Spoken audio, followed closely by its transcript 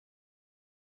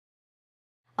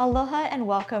Aloha and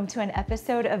welcome to an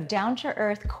episode of Down to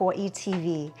Earth Kaua'i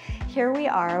TV. Here we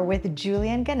are with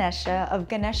Julian Ganesha of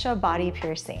Ganesha Body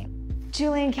Piercing.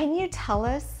 Julian, can you tell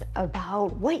us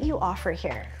about what you offer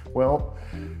here? Well,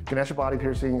 Ganesha Body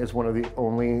Piercing is one of the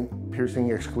only piercing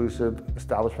exclusive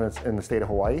establishments in the state of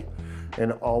Hawaii.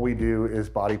 And all we do is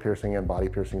body piercing and body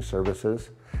piercing services.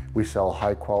 We sell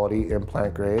high quality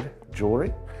implant grade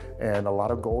jewelry and a lot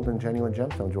of gold and genuine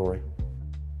gemstone jewelry.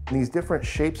 These different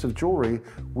shapes of jewelry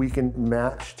we can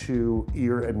match to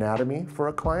ear anatomy for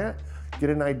a client, get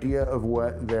an idea of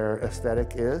what their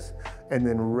aesthetic is, and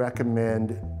then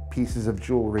recommend pieces of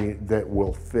jewelry that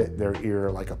will fit their ear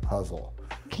like a puzzle.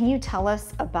 Can you tell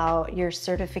us about your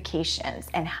certifications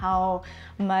and how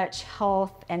much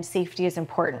health and safety is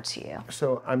important to you?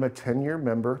 So I'm a 10-year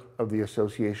member of the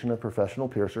Association of Professional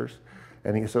Piercers.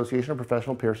 And the Association of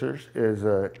Professional Piercers is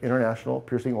an international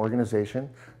piercing organization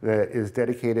that is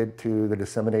dedicated to the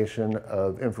dissemination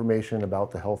of information about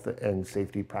the health and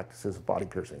safety practices of body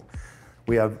piercing.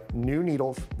 We have new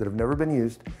needles that have never been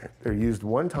used. They're used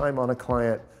one time on a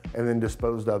client and then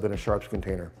disposed of in a sharps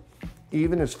container.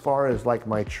 Even as far as like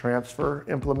my transfer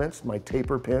implements, my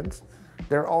taper pins,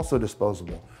 they're also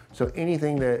disposable. So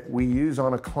anything that we use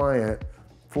on a client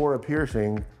for a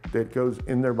piercing that goes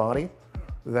in their body,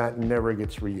 that never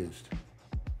gets reused.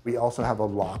 We also have a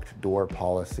locked door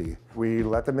policy. We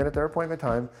let them in at their appointment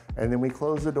time, and then we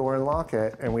close the door and lock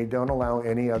it, and we don't allow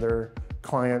any other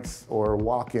clients or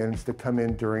walk-ins to come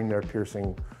in during their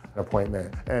piercing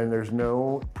appointment. And there's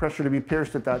no pressure to be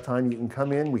pierced at that time. You can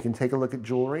come in, we can take a look at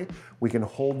jewelry, we can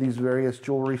hold these various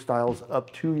jewelry styles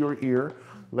up to your ear,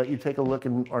 let you take a look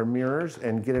in our mirrors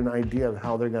and get an idea of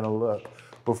how they're gonna look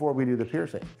before we do the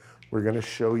piercing. We're gonna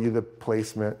show you the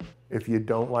placement. If you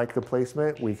don't like the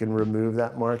placement, we can remove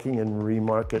that marking and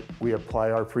remark it. We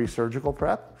apply our pre-surgical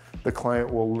prep. The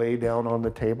client will lay down on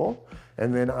the table,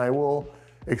 and then I will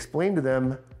explain to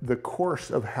them the course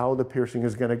of how the piercing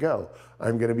is gonna go.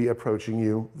 I'm gonna be approaching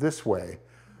you this way,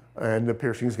 and the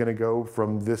piercing is gonna go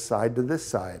from this side to this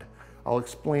side. I'll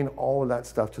explain all of that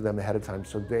stuff to them ahead of time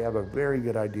so they have a very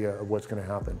good idea of what's gonna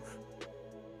happen.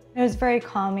 It was very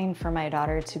calming for my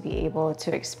daughter to be able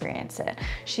to experience it.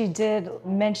 She did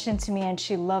mention to me, and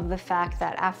she loved the fact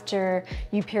that after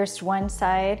you pierced one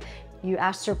side, you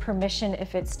asked her permission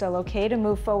if it's still okay to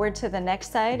move forward to the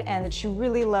next side, and that she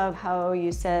really loved how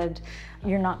you said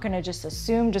you're not gonna just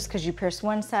assume just because you pierced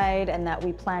one side and that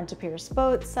we plan to pierce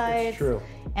both sides. It's true.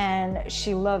 And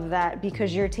she loved that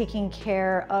because you're taking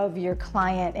care of your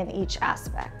client in each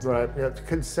aspect. Right, yeah,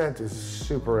 consent is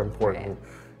super important. Right.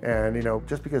 And you know,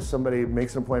 just because somebody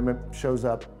makes an appointment, shows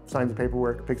up, signs the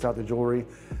paperwork, picks out the jewelry,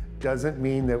 doesn't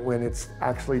mean that when it's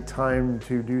actually time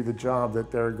to do the job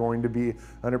that they're going to be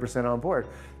 100% on board.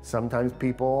 Sometimes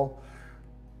people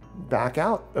back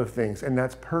out of things, and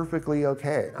that's perfectly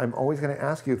okay. I'm always gonna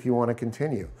ask you if you wanna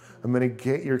continue. I'm gonna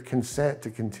get your consent to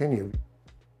continue.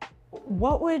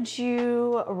 What would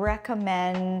you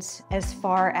recommend as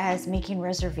far as making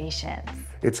reservations?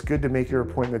 It's good to make your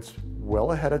appointments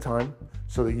well ahead of time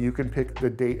so that you can pick the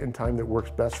date and time that works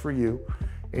best for you.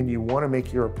 And you want to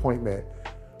make your appointment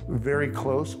very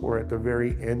close or at the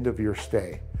very end of your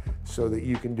stay so that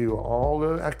you can do all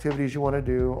the activities you want to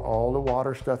do, all the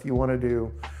water stuff you want to do,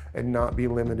 and not be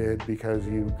limited because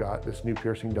you got this new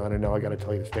piercing done and now I got to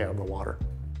tell you to stay out of the water.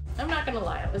 I'm not gonna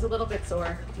lie, it was a little bit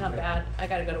sore, not bad. I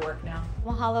gotta go to work now.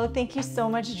 Mahalo, thank you so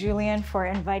much, Julian, for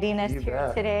inviting us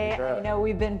here today. I know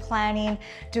we've been planning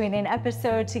doing an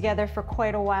episode together for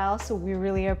quite a while, so we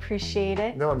really appreciate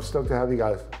it. No, I'm stoked to have you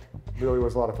guys. It really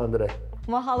was a lot of fun today.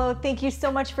 Mahalo, thank you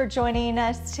so much for joining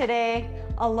us today.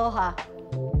 Aloha.